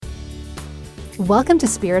Welcome to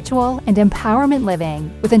Spiritual and Empowerment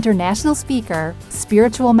Living with international speaker,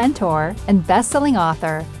 spiritual mentor, and best-selling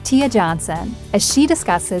author, Tia Johnson, as she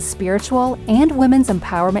discusses spiritual and women's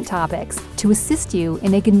empowerment topics to assist you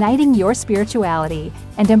in igniting your spirituality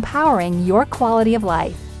and empowering your quality of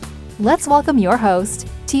life. Let's welcome your host,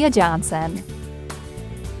 Tia Johnson.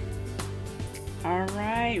 All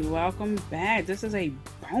right, welcome back. This is a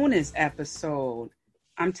bonus episode.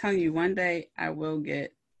 I'm telling you, one day I will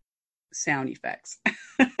get sound effects.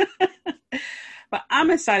 But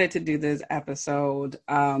I'm excited to do this episode.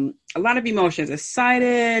 A lot of emotions.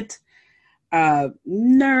 Excited,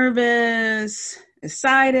 nervous,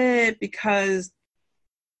 excited because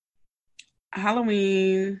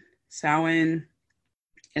Halloween, Samhain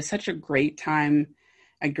is such a great time,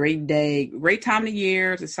 a great day, great time of the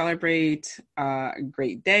year to celebrate, a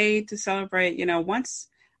great day to celebrate. You know, once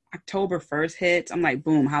October 1st hits, I'm like,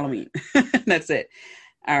 boom, Halloween. That's it.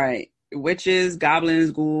 All right. Witches,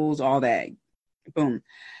 goblins, ghouls, all that. Boom.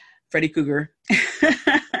 Freddy Krueger.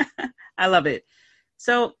 I love it.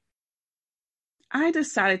 So I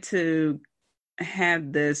decided to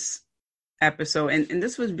have this episode, and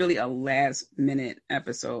this was really a last minute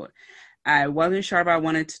episode. I wasn't sure if I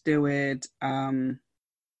wanted to do it. I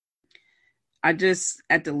just,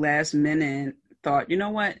 at the last minute, thought, you know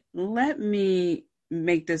what? Let me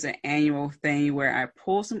make this an annual thing where I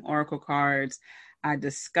pull some oracle cards. I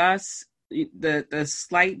discuss the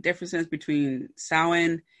slight differences between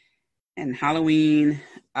Samhain and Halloween,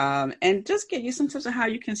 and just get you some tips on how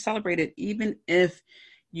you can celebrate it, even if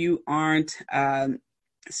you aren't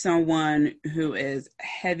someone who is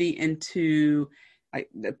heavy into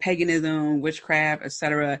like the paganism, witchcraft,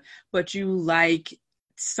 etc., but you like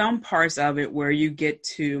some parts of it where you get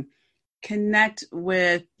to connect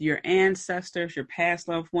with your ancestors, your past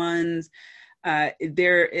loved ones.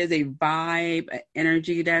 There is a vibe, an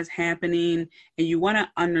energy that's happening, and you want to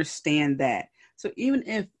understand that. So even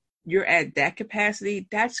if you're at that capacity,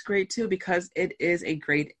 that's great too, because it is a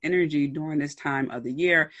great energy during this time of the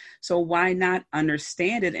year. So why not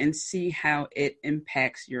understand it and see how it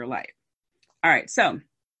impacts your life? All right. So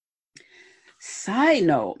side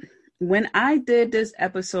note, when I did this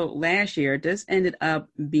episode last year, this ended up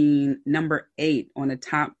being number 8 on the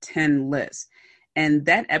top 10 list. And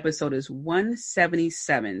that episode is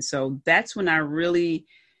 177. So that's when I really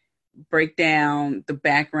break down the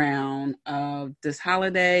background of this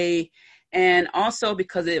holiday. And also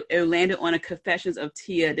because it landed on a Confessions of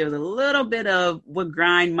Tia, there was a little bit of what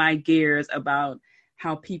grind my gears about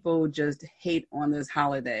how people just hate on this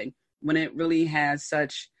holiday when it really has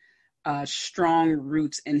such strong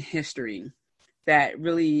roots in history that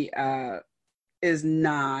really is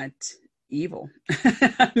not evil.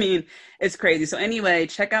 I mean, it's crazy. So anyway,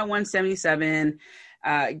 check out 177,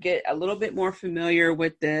 get a little bit more familiar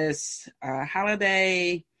with this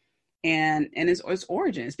holiday and its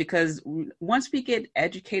origins, because once we get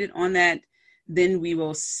educated on that, then we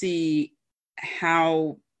will see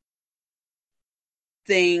how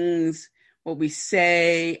things, what we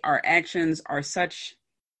say, our actions are such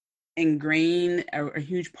ingrained, a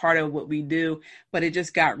huge part of what we do, but it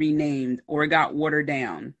just got renamed or it got watered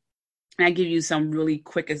down. And I give you some really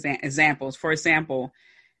quick examples. For example,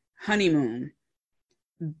 honeymoon.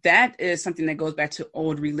 That is something that goes back to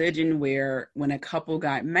old religion, where when a couple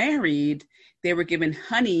got married, they were given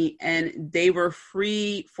honey and they were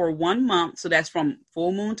free for 1 month. So that's from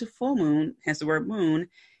full moon to full moon, hence the word moon,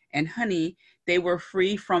 and honey. They were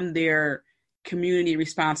free from their community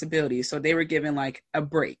responsibilities. So they were given like a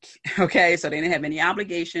break. Okay. So they didn't have any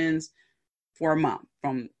obligations for a month.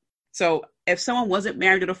 So if someone wasn't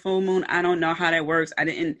married to the full moon, I don't know how that works. I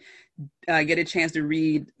didn't get a chance to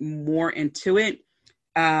read more into it.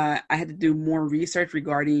 I had to do more research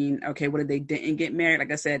regarding, okay, what if they didn't get married,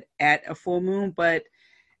 like I said, at a full moon? But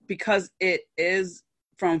because it is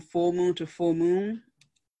from full moon to full moon,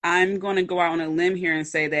 I'm going to go out on a limb here and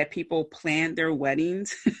say that people plan their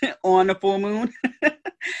weddings on the full moon.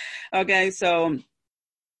 Okay, so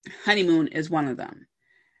honeymoon is one of them.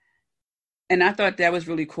 And I thought that was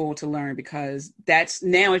really cool to learn, because that's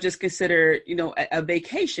now it's just considered, a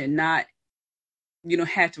vacation, not, you don't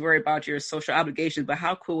have to worry about your social obligations. But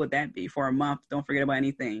how cool would that be for a month? Don't forget about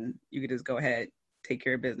anything. You could just go ahead, take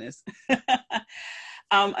care of business.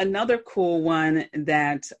 Another cool one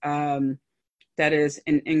that is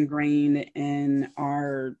ingrained in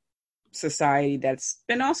our society that's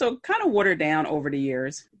been also kind of watered down over the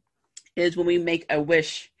years is when we make a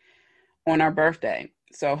wish on our birthday.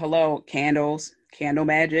 So hello, candles, candle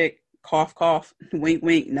magic, cough, cough, wink,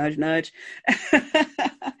 wink, nudge, nudge.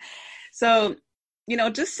 So,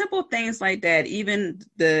 just simple things like that. Even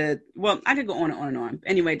I could go on and on and on.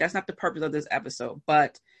 Anyway, that's not the purpose of this episode.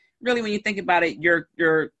 But really, when you think about it,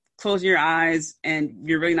 you're closing your eyes, and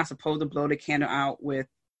you're really not supposed to blow the candle out with,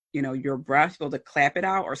 your breath. You're supposed to clap it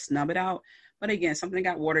out or snub it out. But again, something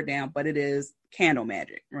got watered down, but it is candle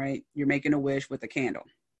magic, right? You're making a wish with a candle.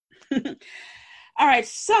 All right,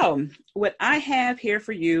 so what I have here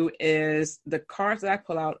for you is the cards that I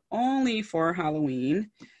pull out only for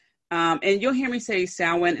Halloween. And you'll hear me say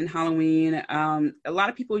Samhain and Halloween. A lot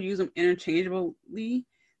of people use them interchangeably.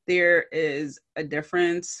 There is a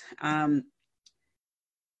difference.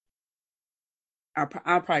 I'll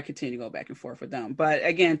probably continue to go back and forth with them. But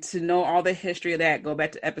again, to know all the history of that, go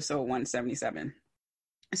back to episode 177.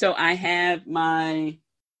 So I have my,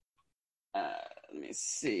 let me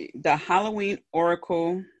see, the Halloween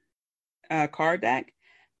Oracle card deck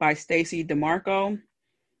by Stacey DeMarco.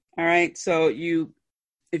 All right. So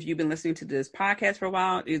if you've been listening to this podcast for a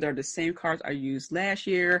while, these are the same cards I used last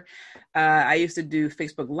year. I used to do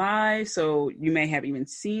Facebook Live, so you may have even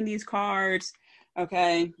seen these cards.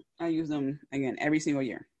 Okay, I use them, again, every single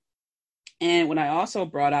year. And what I also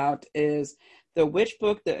brought out is the Witch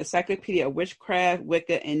Book, the Encyclopedia of Witchcraft,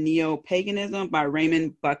 Wicca, and Neo-Paganism by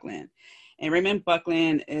Raymond Buckland. And Raymond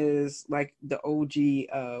Buckland is like the OG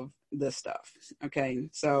of this stuff. Okay,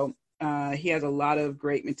 so he has a lot of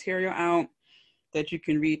great material out that you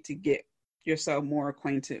can read to get yourself more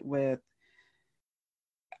acquainted with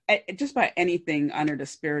just about anything under the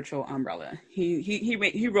spiritual umbrella. He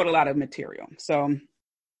wrote a lot of material, so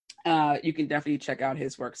you can definitely check out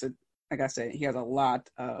his work. So, like I said, he has a lot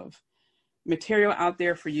of material out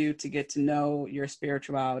there for you to get to know your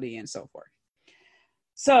spirituality and so forth.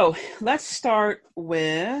 So let's start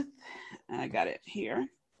with, I got it here.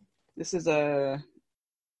 This is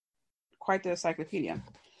quite the encyclopedia.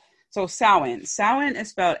 So Samhain is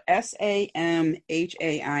spelled Samhain.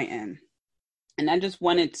 And I just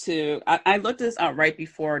wanted to, I looked this up right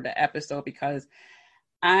before the episode because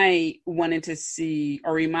I wanted to see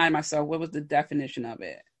or remind myself what was the definition of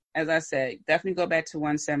it. As I said, definitely go back to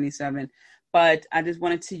 177. But I just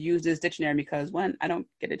wanted to use this dictionary because, one, I don't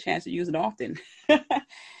get a chance to use it often.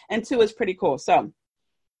 And two, it's pretty cool. So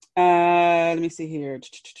let me see here.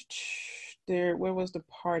 Where was the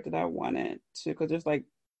part that I wanted to, because there's like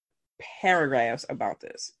paragraphs about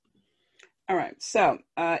this. All right, so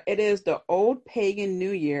it is the old pagan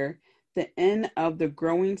New Year, the end of the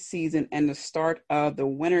growing season and the start of the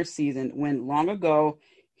winter season, when long ago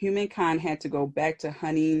humankind had to go back to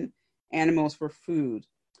hunting animals for food.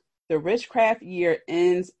 The witchcraft year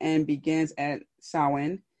ends and begins at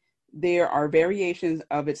Samhain. There are variations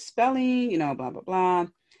of its spelling, blah, blah, blah.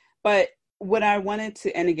 But what I wanted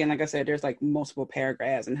to, and again, like I said, there's like multiple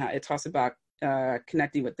paragraphs and how it talks about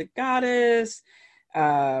connecting with the goddess,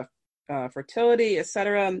 fertility,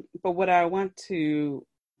 etc. But what I want to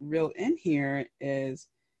reel in here is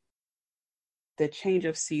the change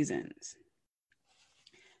of seasons.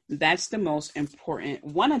 That's the most important,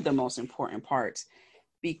 one of the most important parts,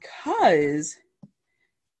 because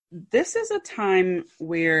this is a time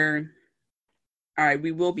where, all right,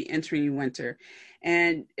 we will be entering winter.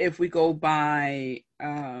 And if we go by,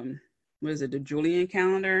 what is it, the Julian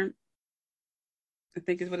calendar, I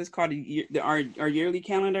think is what it's called, our yearly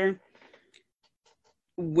calendar,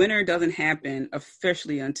 winter doesn't happen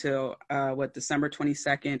officially until, December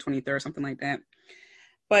 22nd, 23rd, something like that.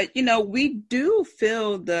 But, we do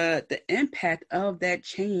feel the impact of that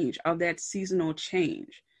change, of that seasonal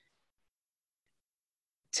change.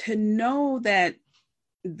 To know that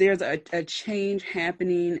there's a change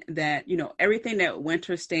happening, that, everything that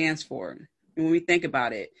winter stands for, and when we think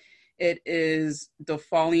about it, it is the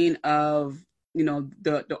falling of,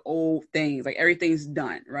 the old things, like everything's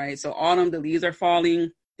done, right? So autumn, the leaves are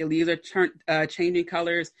falling, the leaves are changing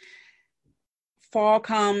colors. Fall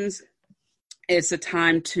comes, it's a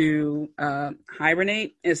time to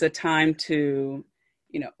hibernate. It's a time to,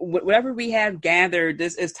 whatever we have gathered,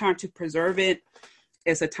 this is time to preserve it.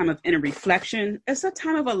 It's a time of inner reflection. It's a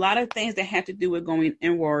time of a lot of things that have to do with going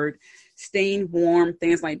inward, staying warm,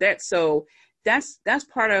 things like that. So that's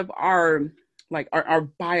part of our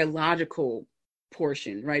biological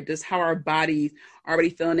portion, right? This is how our bodies are already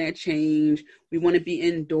feeling that change. We want to be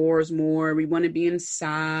indoors more. We want to be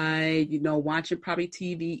inside, watching probably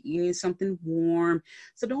TV, eating something warm.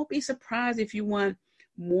 So don't be surprised if you want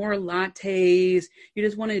more lattes. You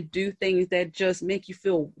just want to do things that just make you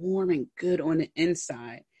feel warm and good on the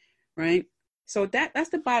inside, right? So that's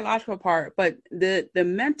the biological part. But the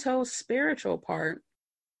mental, spiritual part,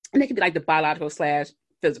 and it can be like the biological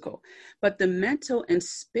 / physical, but the mental and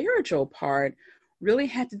spiritual part really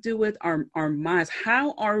had to do with our minds.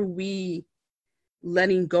 How are we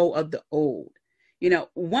letting go of the old.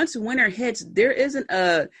 Once winter hits, there isn't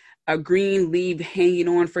a green leaf hanging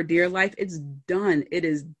on for dear life. It's done. It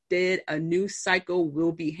is dead. A new cycle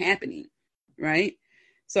will be happening, right?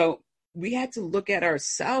 So we had to look at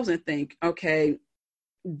ourselves and think, okay,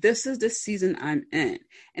 this is the season I'm in.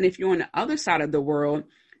 And if you're on the other side of the world,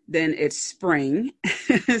 then it's spring.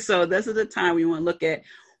 So this is the time we want to look at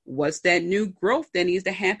what's that new growth that needs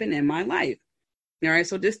to happen in my life. All right.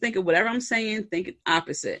 So just think of whatever I'm saying, think it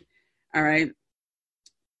opposite. All right.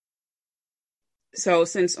 So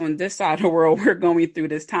since on this side of the world, we're going through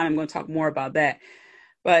this time, I'm going to talk more about that.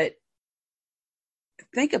 But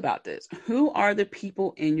think about this. Who are the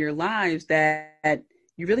people in your lives that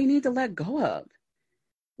you really need to let go of?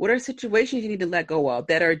 What are situations you need to let go of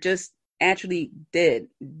that are just actually dead,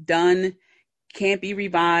 done, can't be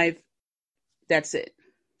revived? That's it.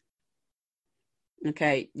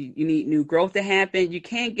 Okay. You need new growth to happen. You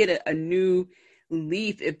can't get a new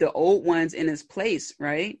leaf if the old one's in its place,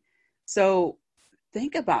 right? So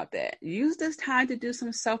think about that. Use this time to do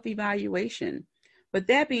some self-evaluation. But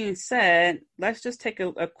that being said, let's just take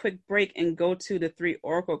a quick break and go to the 3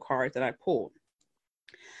 oracle cards that I pulled.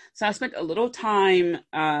 So I spent a little time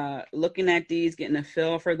looking at these, getting a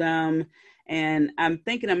feel for them. And I'm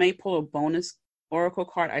thinking I may pull a bonus oracle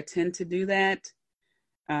card. I tend to do that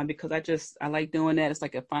because I like doing that. It's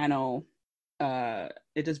like a final,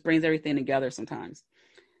 it just brings everything together sometimes.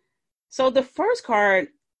 So the first card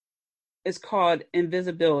is called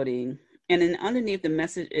invisibility. And then underneath the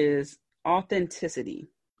message is authenticity.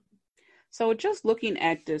 So just looking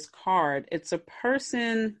at this card, it's a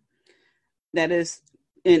person that is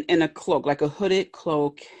in a cloak, like a hooded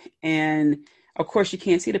cloak. And of course you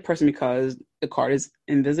can't see the person because the card is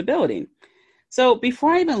invisibility. So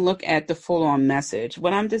before I even look at the full on message,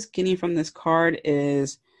 what I'm just getting from this card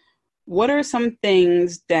is, what are some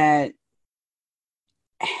things that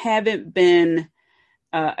haven't been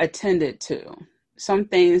attended to? Some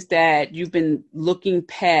things that you've been looking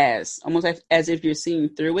past, almost as if you're seeing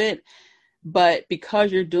through it. But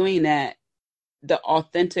because you're doing that, the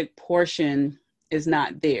authentic portion is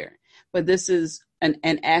not there. But this is an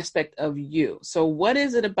aspect of you. So what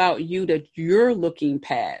is it about you that you're looking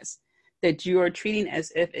past, that you are treating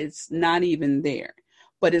as if it's not even there,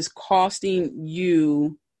 but is costing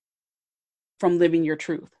you from living your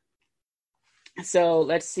truth? So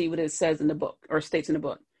let's see what it says in the book, or states in the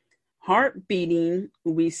book. Heart beating,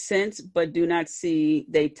 we sense but do not see.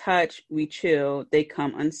 They touch, we chill, they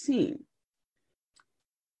come unseen.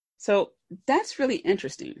 So that's really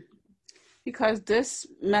interesting because this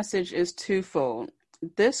message is twofold.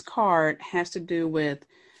 This card has to do with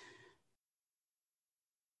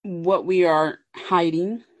what we are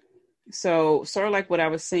hiding. So sort of like what I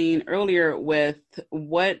was saying earlier with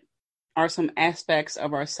what are some aspects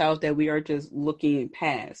of ourselves that we are just looking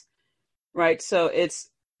past, right? So it's,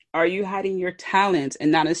 are you hiding your talents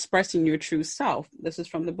and not expressing your true self? This is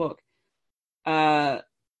from the book.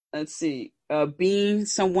 Let's see. Being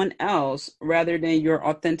someone else rather than your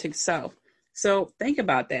authentic self. So think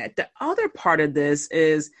about that. The other part of this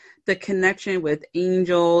is the connection with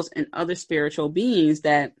angels and other spiritual beings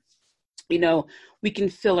that, we can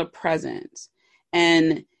feel a presence.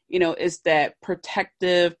 And, it's that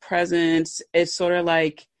protective presence. It's sort of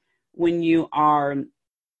like when you are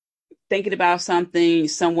thinking about something,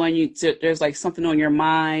 there's like something on your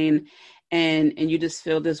mind, and you just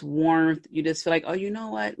feel this warmth. You just feel like, oh, you know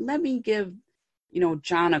what? Let me give,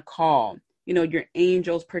 John a call. Your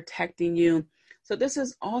angels protecting you. So this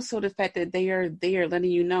is also the fact that they are there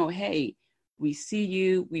letting you know, hey, we see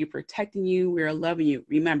you, we are protecting you, we are loving you.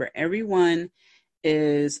 Remember, everyone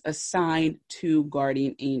is assigned to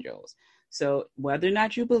guardian angels. So whether or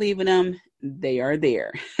not you believe in them, they are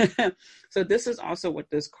there. So this is also what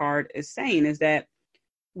this card is saying, is that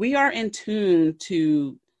we are in tune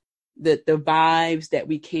to the vibes that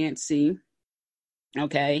we can't see.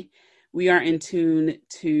 Okay. We are in tune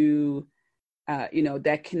to,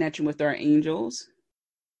 that connection with our angels.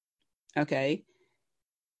 Okay.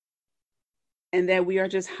 And that we are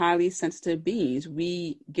just highly sensitive beings.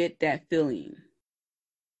 We get that feeling.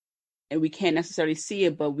 And we can't necessarily see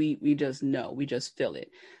it, but we just know, we just feel it.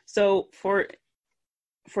 So for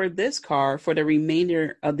this card, for the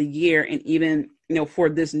remainder of the year, and even, for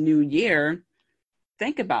this new year,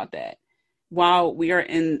 think about that. While we are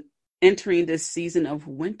entering this season of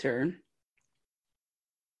winter,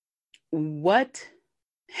 what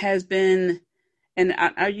has been, and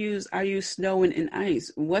I use snow and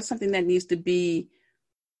ice. What's something that needs to be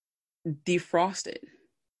defrosted?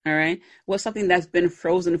 All right. What's something that's been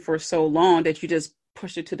frozen for so long that you just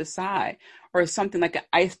push it to the side, or something like an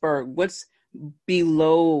iceberg? What's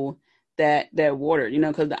below that water,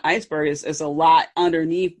 because the iceberg is a lot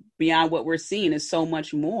underneath beyond what we're seeing. Is so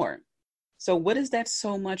much more. So what is that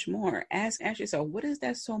so much more? Ask yourself, what is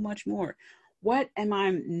that so much more? What am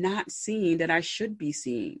I not seeing that I should be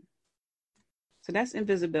seeing? So that's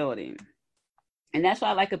invisibility. And that's what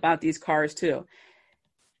I like about these cards too.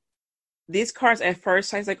 These cards at first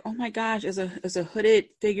sight, it's like, oh my gosh, it's a hooded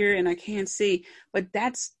figure and I can't see. But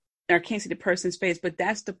I can't see the person's face, but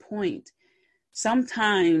that's the point.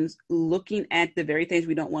 Sometimes looking at the very things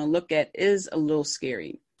we don't want to look at is a little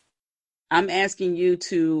scary. I'm asking you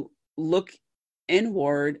to look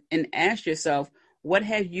inward and ask yourself, what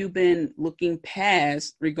have you been looking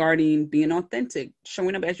past regarding being authentic,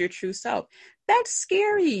 showing up as your true self? That's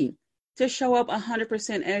scary, to show up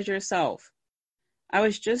 100% as yourself. I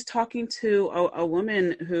was just talking to a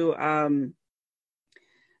woman who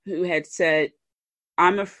had said,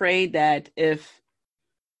 I'm afraid that if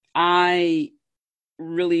I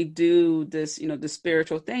really do this, the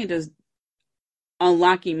spiritual thing, just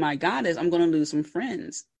unlocking my goddess, I'm going to lose some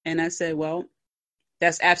friends. And I said, well,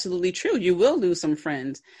 that's absolutely true. You will lose some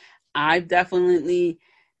friends. I definitely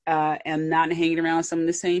am not hanging around some of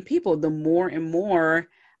the same people. The more and more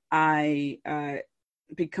I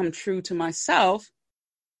become true to myself,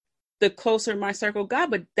 the closer my circle got.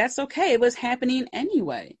 But that's okay. It was happening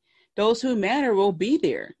anyway. Those who matter will be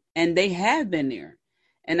there, and they have been there.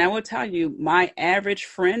 And I will tell you, my average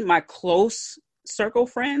friend, my close circle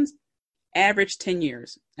friends, average 10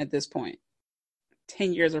 years at this point.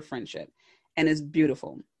 10 years of friendship. And it's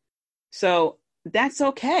beautiful. So that's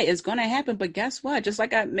okay. It's going to happen. But guess what? Just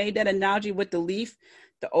like I made that analogy with the leaf,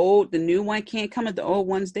 the new one can't come if the old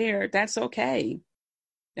one's there. That's okay.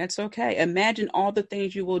 That's okay. Imagine all the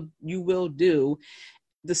things you will do,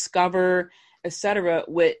 discover, etc.,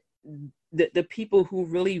 with the people who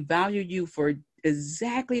really value you for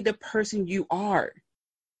exactly the person you are.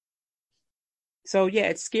 So yeah,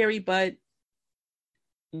 it's scary, but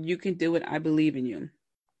you can do it. I believe in you.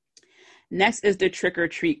 Next is the trick or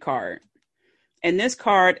treat card. And this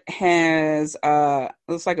card has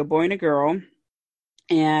looks like a boy and a girl.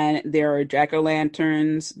 And there are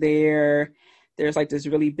jack-o'-lanterns there. There's like this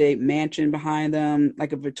really big mansion behind them,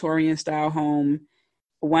 like a Victorian style home.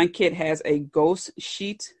 One kid has a ghost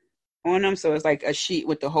sheet on them. So it's like a sheet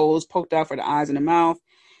with the holes poked out for the eyes and the mouth.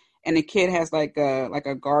 And the kid has like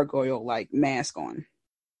a gargoyle like mask on.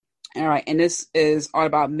 All right. And this is all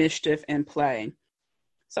about mischief and play.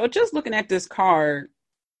 So just looking at this card,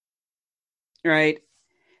 right?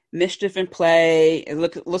 Mischief and play. It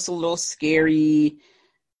looks a little scary,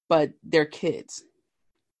 but they're kids.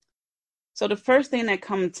 So the first thing that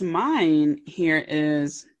comes to mind here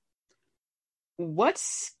is, what's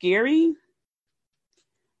scary?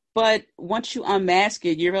 But once you unmask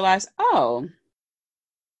it, you realize, oh,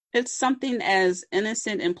 it's something as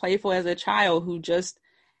innocent and playful as a child who just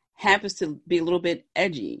happens to be a little bit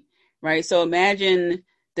edgy, right? So imagine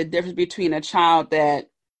the difference between a child that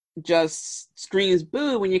just screams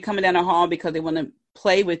boo when you're coming down the hall because they want to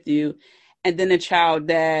play with you, and then a child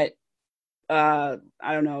that,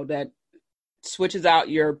 that switches out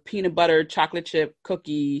your peanut butter chocolate chip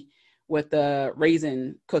cookie with a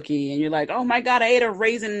raisin cookie, and you're like, oh my God, I ate a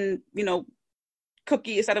raisin,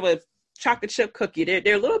 cookie instead of a chocolate chip cookie.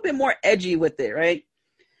 They're a little bit more edgy with it, right?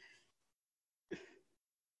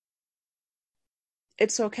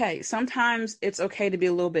 It's okay. Sometimes it's okay to be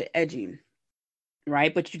a little bit edgy,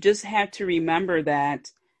 right? But you just have to remember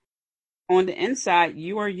that on the inside,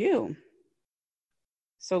 you are you.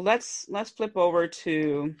 So let's flip over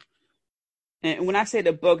to, and when I say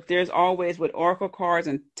the book, there's always, with oracle cards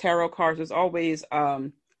and tarot cards, there's always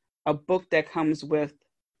a book that comes with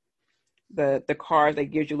the cards that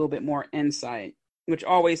gives you a little bit more insight, which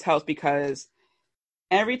always helps, because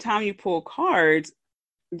every time you pull cards,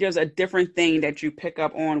 there's a different thing that you pick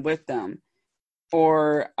up on with them,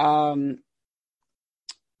 or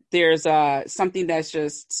there's something that's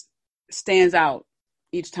just stands out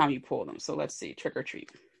each time you pull them. So let's see, trick or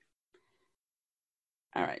treat.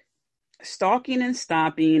 All right. Stalking and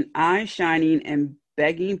stomping, eyes shining and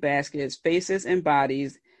begging baskets, faces and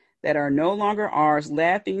bodies that are no longer ours,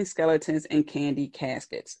 laughing skeletons and candy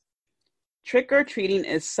caskets. Trick or treating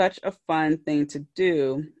is such a fun thing to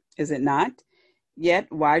do, is it not? Yet,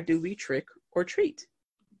 why do we trick or treat?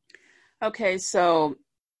 Okay, so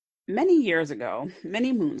many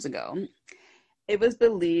moons ago, it was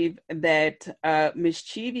believed that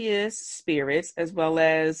mischievous spirits as well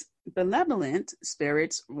as benevolent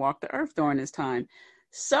spirits walked the earth during this time.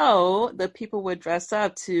 So the people would dress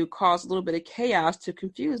up to cause a little bit of chaos to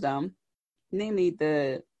confuse them, namely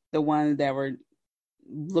the ones that were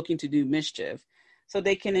looking to do mischief, so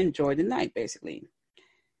they can enjoy the night, basically.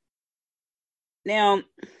 Now,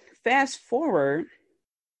 fast forward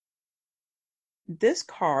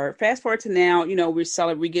fast forward to now, we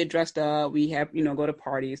celebrate, we get dressed up, we have, go to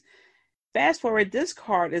parties. Fast forward, this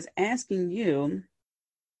card is asking you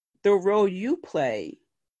the role you play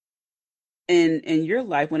in your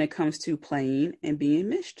life when it comes to playing and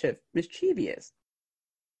being mischievous.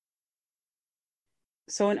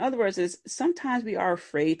 So in other words, is sometimes we are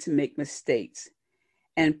afraid to make mistakes,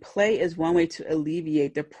 and play is one way to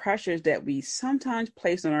alleviate the pressures that we sometimes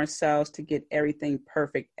place on ourselves to get everything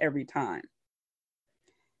perfect every time.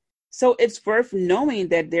 So it's worth knowing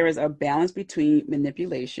that there is a balance between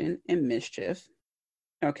manipulation and mischief.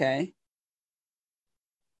 Okay.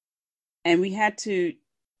 And we had to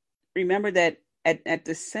remember that at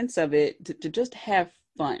the sense of it, to just have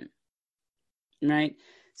fun. Right.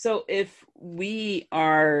 So if we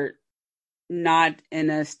are not in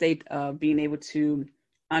a state of being able to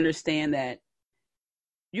understand that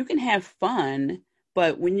you can have fun,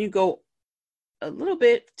 but when you go a little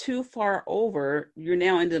bit too far over, you're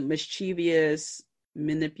now in the mischievous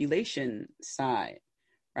manipulation side,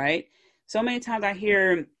 right? So many times I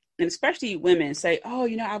hear, and especially women say, oh,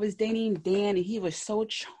 I was dating Dan and he was so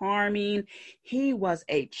charming. He was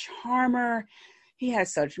a charmer. He had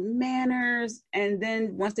such manners. And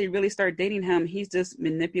then once they really start dating him, he's this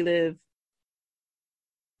manipulative,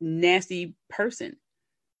 nasty person,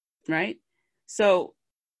 right? So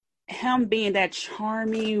him being that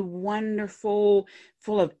charming, wonderful,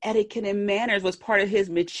 full of etiquette and manners was part of his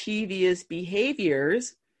mischievous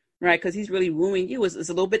behaviors, right? Because he's really wooing you. It's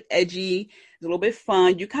a little bit edgy, it's a little bit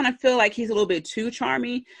fun. You kind of feel like he's a little bit too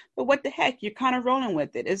charming, but what the heck? You're kind of rolling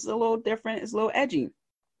with it. It's a little different. It's a little edgy,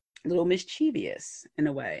 a little mischievous in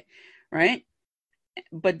a way, right?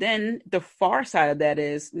 But then the far side of that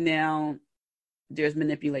is now there's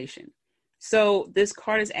manipulation. So this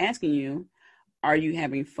card is asking you, are you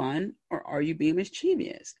having fun or are you being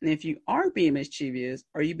mischievous? And if you are being mischievous,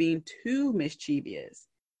 are you being too mischievous?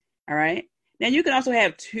 All right. Now you can also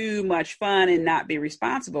have too much fun and not be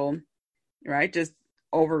responsible, right? Just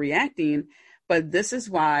overreacting. But this is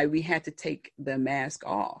why we had to take the mask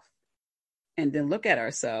off and then look at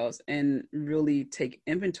ourselves and really take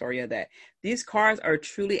inventory of that. These cards are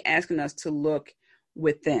truly asking us to look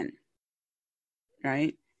within,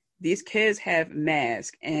 right? These kids have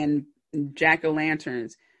masks and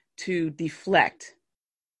jack-o'-lanterns to deflect.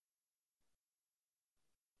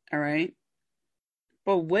 All right.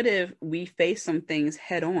 But what if we face some things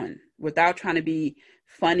head on without trying to be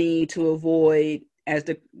funny to avoid, as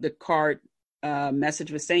the card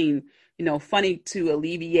message was saying, funny to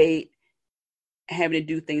alleviate having to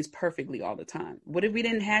do things perfectly all the time? What if we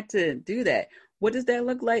didn't have to do that? What does that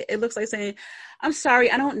look like? It looks like saying, I'm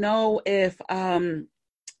sorry, I don't know if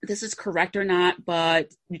this is correct or not,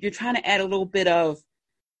 but you're trying to add a little bit of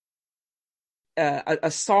a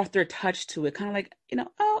softer touch to it, kind of like,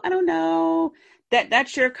 oh, I don't know.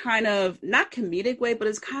 That's your kind of not comedic way, but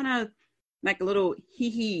it's kind of like a little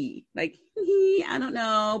hee, like hee, I don't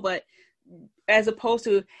know. But as opposed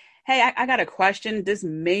to, hey, I got a question. This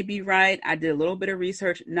may be right. I did a little bit of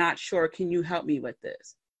research. Not sure. Can you help me with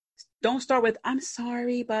this? Don't start with, I'm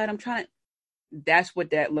sorry, but I'm trying to. That's what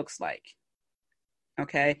that looks like.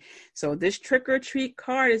 Okay, so this trick or treat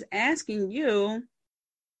card is asking you,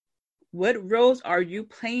 what roles are you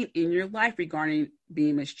playing in your life regarding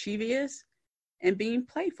being mischievous and being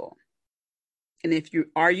playful? And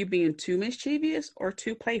are you being too mischievous or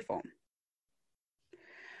too playful?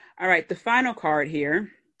 All right, the final card here,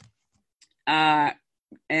 and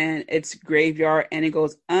it's graveyard, and it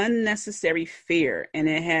goes unnecessary fear, and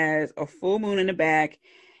it has a full moon in the back.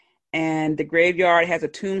 And the graveyard has a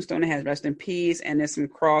tombstone that has rest in peace, and there's some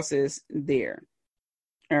crosses there.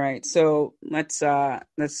 All right, so let's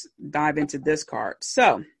dive into this card.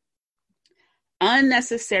 So,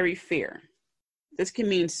 unnecessary fear. This can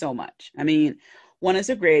mean so much. I mean, one is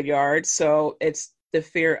a graveyard, so it's the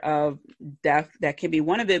fear of death that can be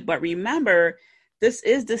one of it. But remember, this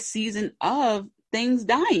is the season of things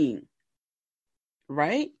dying,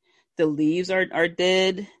 right? The leaves are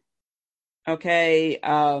dead. Okay,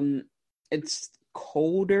 it's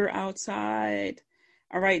colder outside.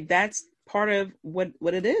 All right, that's part of what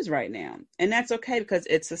it is right now. And that's okay because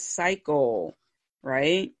it's a cycle,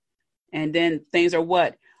 right? And then things are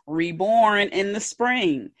what? Reborn in the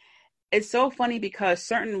spring. It's so funny because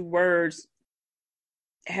certain words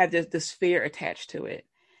have this fear attached to it.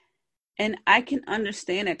 And I can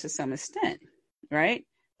understand it to some extent, right?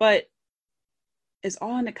 But it's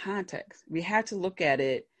all in the context. We have to look at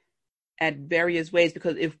it at various ways,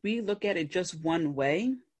 because if we look at it just one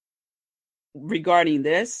way regarding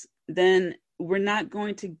this, then we're not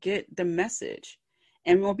going to get the message.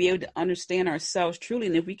 and we won't be able to understand ourselves truly.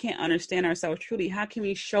 And if we can't understand ourselves truly, how can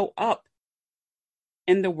we show up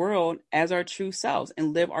in the world as our true selves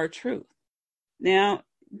and live our truth? Now,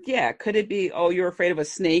 yeah, could it be, oh, you're afraid of a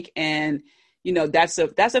snake, and that's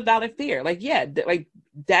a valid fear. Like, yeah, like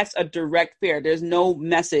that's a direct fear. There's no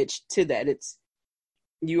message to that. It's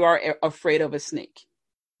you are afraid of a snake.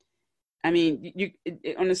 I mean,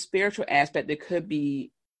 on the spiritual aspect, there could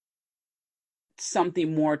be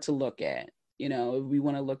something more to look at. If we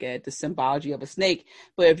want to look at the symbology of a snake.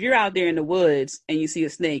 But if you're out there in the woods and you see a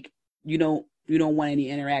snake, you don't want any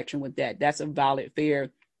interaction with that. That's a valid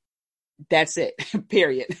fear. That's it.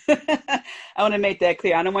 Period. I want to make that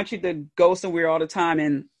clear. I don't want you to go somewhere all the time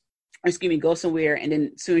go somewhere, and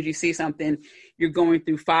then as soon as you see something, you're going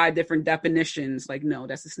through 5 different definitions. Like, no,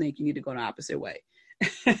 that's a snake. You need to go the opposite way.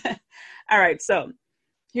 All right. So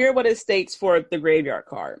here what it states for the graveyard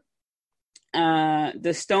card.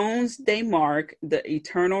 The stones, they mark the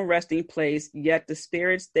eternal resting place, yet the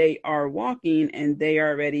spirits, they are walking, and they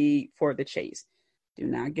are ready for the chase. Do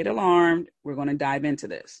not get alarmed. We're going to dive into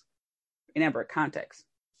this. Remember, context.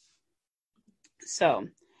 So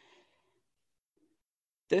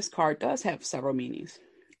this card does have several meanings.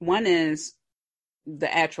 One is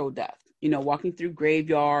the actual death. Walking through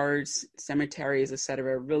graveyards, cemeteries,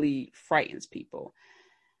 etc., really frightens people.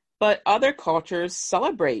 But other cultures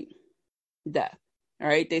celebrate death. All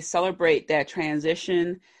right, they celebrate that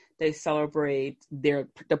transition. They celebrate the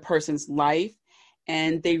person's life,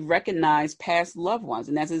 and they recognize past loved ones.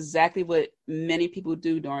 And that's exactly what many people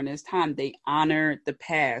do during this time. They honor the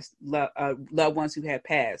past, loved ones who have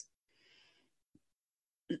passed.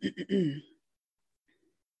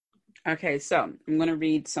 Okay, so I'm going to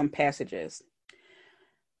read some passages.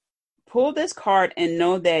 Pull this card and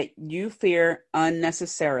know that you fear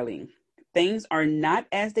unnecessarily. Things are not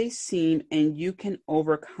as they seem, and you can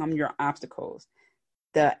overcome your obstacles.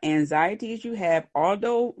 The anxieties you have,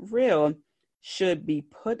 although real, should be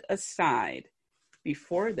put aside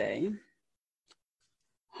before they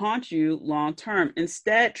haunt you long term.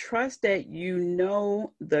 Instead, trust that you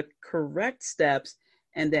know the correct steps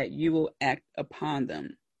and that you will act upon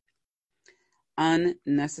them.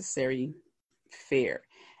 Unnecessary fear.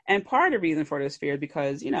 And part of the reason for this fear is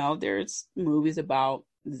because, there's movies about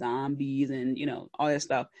zombies and, all that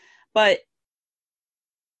stuff. But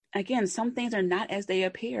again, some things are not as they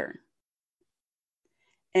appear.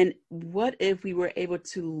 And what if we were able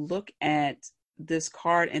to look at this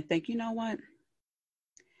card and think, you know what?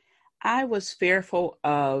 I was fearful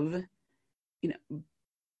of,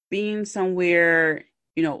 being somewhere,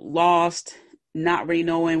 lost, not really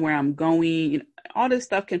knowing where I'm going. All this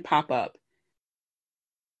stuff can pop up.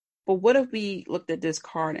 But what if we looked at this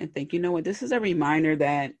card and think, you know what? This is a reminder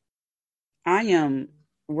that I am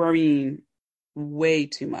worrying way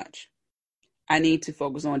too much. I need to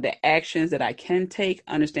focus on the actions that I can take,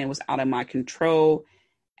 understand what's out of my control,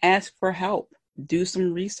 ask for help, do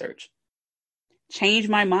some research, change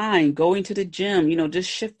my mind, going to the gym, just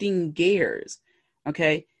shifting gears.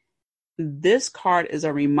 Okay. This card is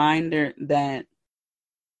a reminder that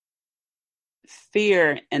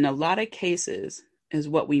fear in a lot of cases is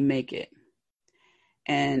what we make it.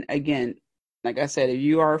 And again, like I said, if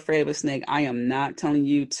you are afraid of a snake, I am not telling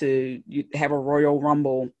you to have a Royal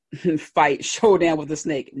Rumble fight, showdown with a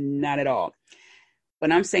snake. Not at all.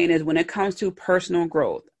 What I'm saying is when it comes to personal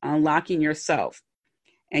growth, unlocking yourself,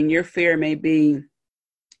 and your fear may be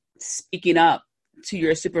speaking up to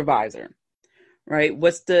your supervisor, right?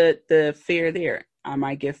 What's the fear there? I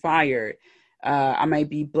might get fired. I might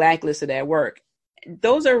be blacklisted at work.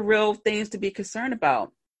 Those are real things to be concerned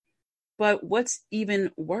about. But what's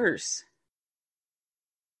even worse,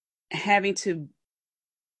 having to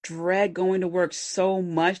dread going to work so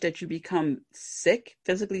much that you become sick,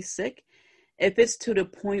 physically sick. If it's to the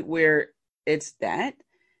point where it's that,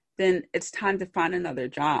 then it's time to find another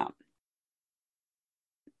job,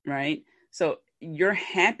 right? So your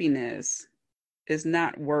happiness is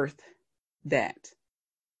not worth that.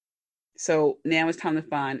 So now it's time to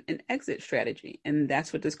find an exit strategy. And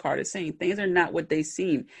that's what this card is saying. Things are not what they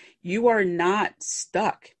seem. You are not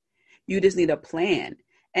stuck. You just need a plan.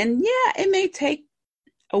 And yeah, it may take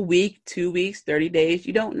a week, 2 weeks, 30 days.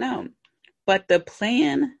 You don't know. But the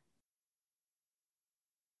plan,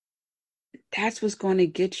 that's what's going to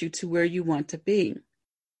get you to where you want to be.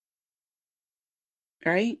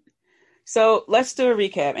 All right. So let's do a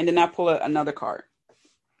recap and then I'll pull another card.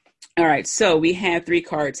 All right. So we have 3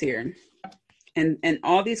 cards here. And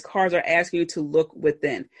all these cards are asking you to look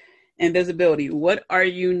within. Invisibility. What are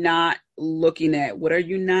you not looking at? What are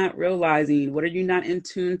you not realizing? What are you not in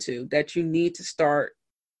tune to that you need to start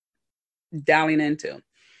dialing into?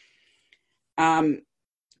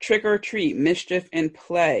 Trick or treat, mischief and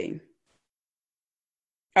play.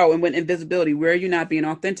 Oh, and when invisibility, where are you not being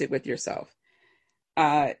authentic with yourself?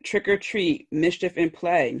 Trick or treat, mischief and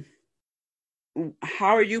play.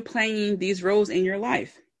 How are you playing these roles in your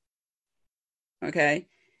life? Okay.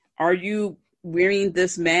 Are you wearing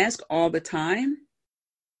this mask all the time?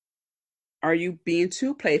 Are you being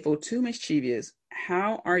too playful, too mischievous?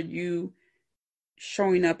 How are you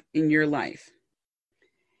showing up in your life?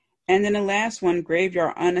 And then the last one,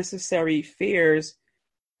 graveyard unnecessary fears.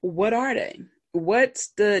 What are they? What's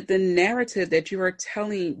the narrative that you are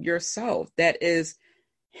telling yourself that is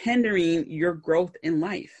hindering your growth in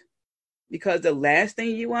life? Because the last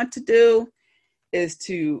thing you want to do is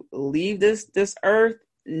to leave this earth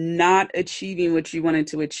not achieving what you wanted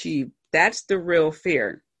to achieve. That's the real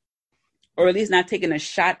fear, or at least not taking a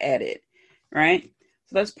shot at it, right?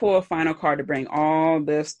 So let's pull a final card to bring all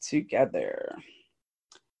this together.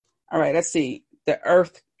 All right, let's see. The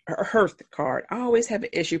Earth card. I always have an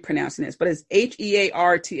issue pronouncing this, but it's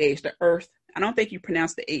Hearth, the Earth. I don't think you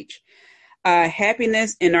pronounce the H.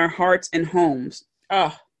 Happiness in our hearts and homes.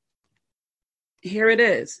 Oh, here it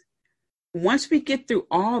is. Once we get through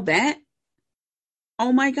all that,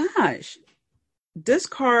 oh my gosh, this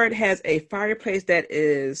card has a fireplace that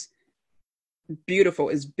is beautiful.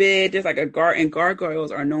 It's big. There's like a and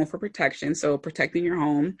gargoyles are known for protection, so protecting your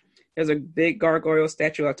home. There's a big gargoyle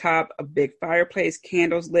statue on top, a big fireplace,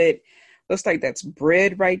 candles lit. Looks like that's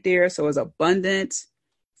bread right there. So it's abundant.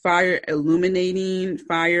 Fire illuminating.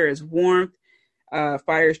 Fire is warmth.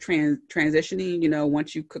 Fire is transitioning. You know,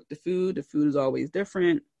 once you cook the food is always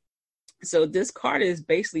different. So this card is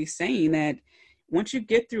basically saying that once you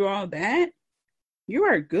get through all that, you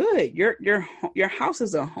are good. Your house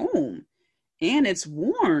is a home, and it's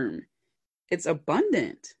warm. It's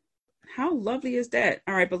abundant. How lovely is that?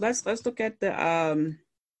 All right, but let's look at the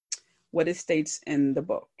what it states in the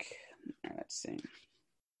book. Let's see.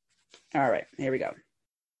 All right, here we go.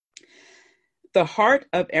 The heart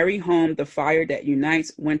of every home, the fire that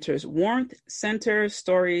unites winter's warmth, centers,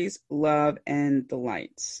 stories, love, and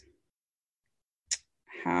delights.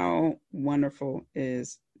 How wonderful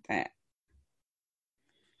is that?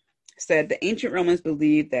 Said the ancient Romans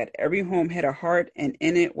believed that every home had a heart, and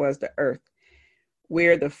in it was the earth.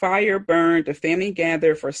 Where the fire burned, the family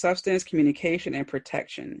gathered for substance, communication, and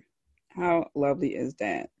protection. How lovely is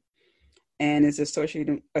that? And it's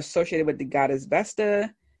associated with the goddess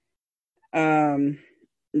Vesta.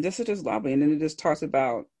 This is just lovely. And then it just talks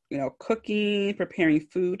about, you know, cooking, preparing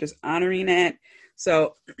food, just honoring that.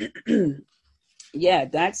 So yeah,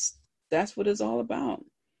 that's what it's all about.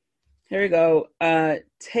 Here we go.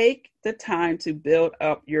 Take the time to build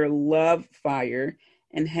up your love fire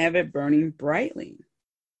and have it burning brightly.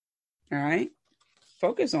 All right.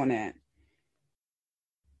 Focus on that.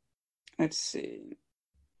 Let's see.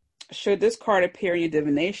 Should this card appear in your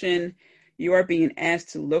divination, you are being asked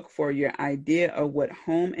to look for your idea of what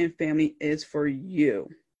home and family is for you.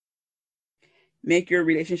 Make your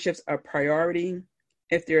relationships a priority.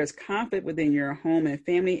 If there is conflict within your home and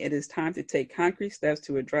family, it is time to take concrete steps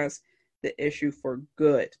to address the issue for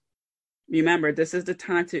good. Remember, this is the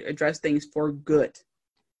time to address things for good.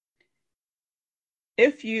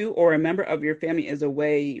 If you or a member of your family is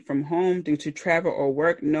away from home due to travel or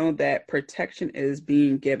work, know that protection is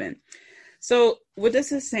being given. So what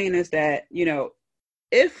this is saying is that, you know,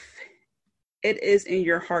 if it is in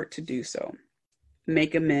your heart to do so,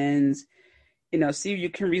 make amends, you know, see if you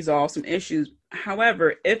can resolve some issues.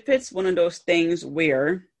 However, if it's one of those things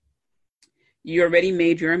where you already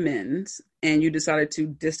made your amends and you decided to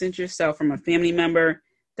distance yourself from a family member,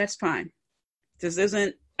 that's fine. This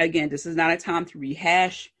is not a time to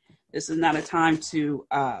rehash. This is not a time to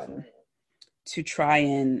try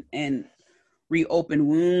and reopen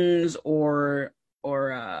wounds or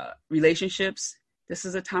relationships. This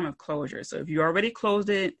is a time of closure. So if you already closed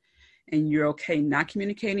it and you're okay not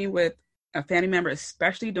communicating with a family member,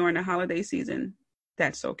 especially during the holiday season,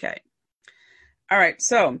 that's okay. All right.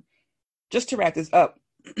 So just to wrap this up,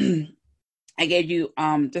 I gave you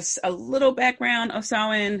just a little background of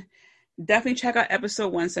Samhain. Definitely check out episode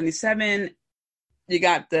 177. You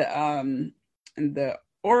got the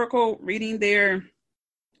oracle reading there.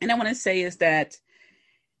 And I want to say is that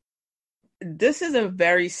this is a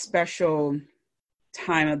very special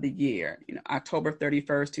time of the year, you know, October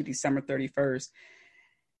 31st to December 31st.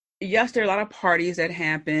 Yes, there are a lot of parties that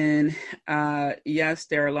happen. Yes,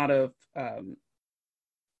 there are a lot of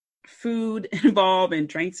food involved and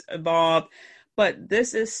drinks involved. But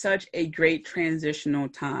this is such a great transitional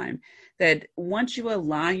time that once you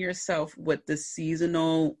align yourself with the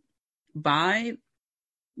seasonal vibe,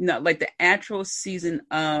 like the actual season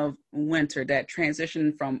of winter, that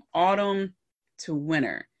transition from autumn to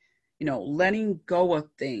winter, letting go of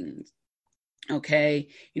things, okay,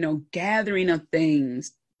 gathering of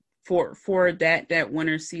things for that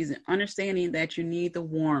winter season, understanding that you need the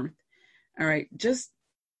warmth. All right, just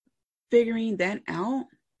figuring that out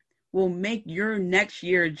will make your next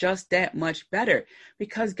year just that much better.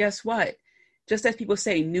 Because guess what? Just as people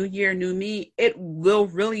say, new year, new me, it will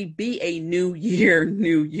really be a new year,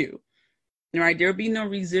 new you. All right, there'll be no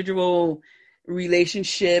residual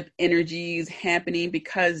relationship energies happening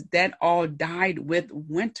because that all died with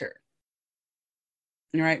winter.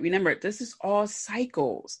 All right, remember, this is all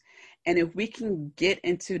cycles. And if we can get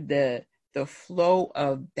into the flow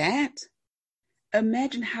of that,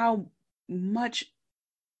 imagine how much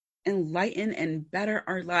enlightened and better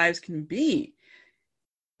our lives can be,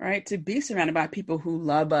 right? To be surrounded by people who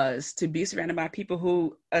love us, to be surrounded by people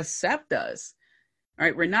who accept us,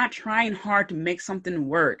 right? We're not trying hard to make something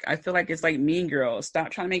work. I feel like it's like Mean Girls.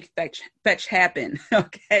 Stop trying to make fetch happen,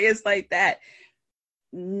 okay? It's like that.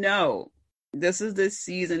 No, this is the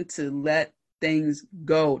season to let things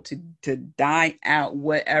go, to die out,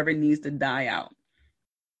 whatever needs to die out.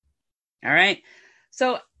 All right?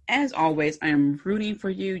 So, as always, I am rooting for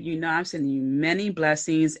you. I'm sending you many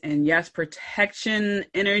blessings. And yes, protection,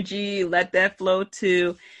 energy, let that flow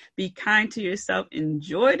too. Be kind to yourself.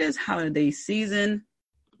 Enjoy this holiday season.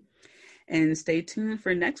 And stay tuned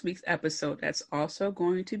for next week's episode. That's also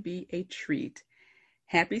going to be a treat.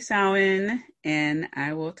 Happy Samhain, and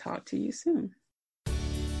I will talk to you soon.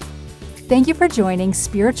 Thank you for joining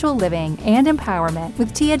Spiritual Living and Empowerment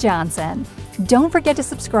with Tia Johnson. Don't forget to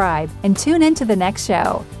subscribe and tune in to the next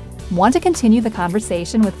show. Want to continue the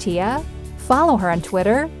conversation with Tia? Follow her on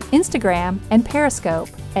Twitter, Instagram, and Periscope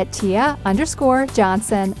at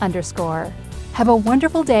Tia_Johnson_. Have a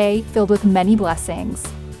wonderful day filled with many blessings.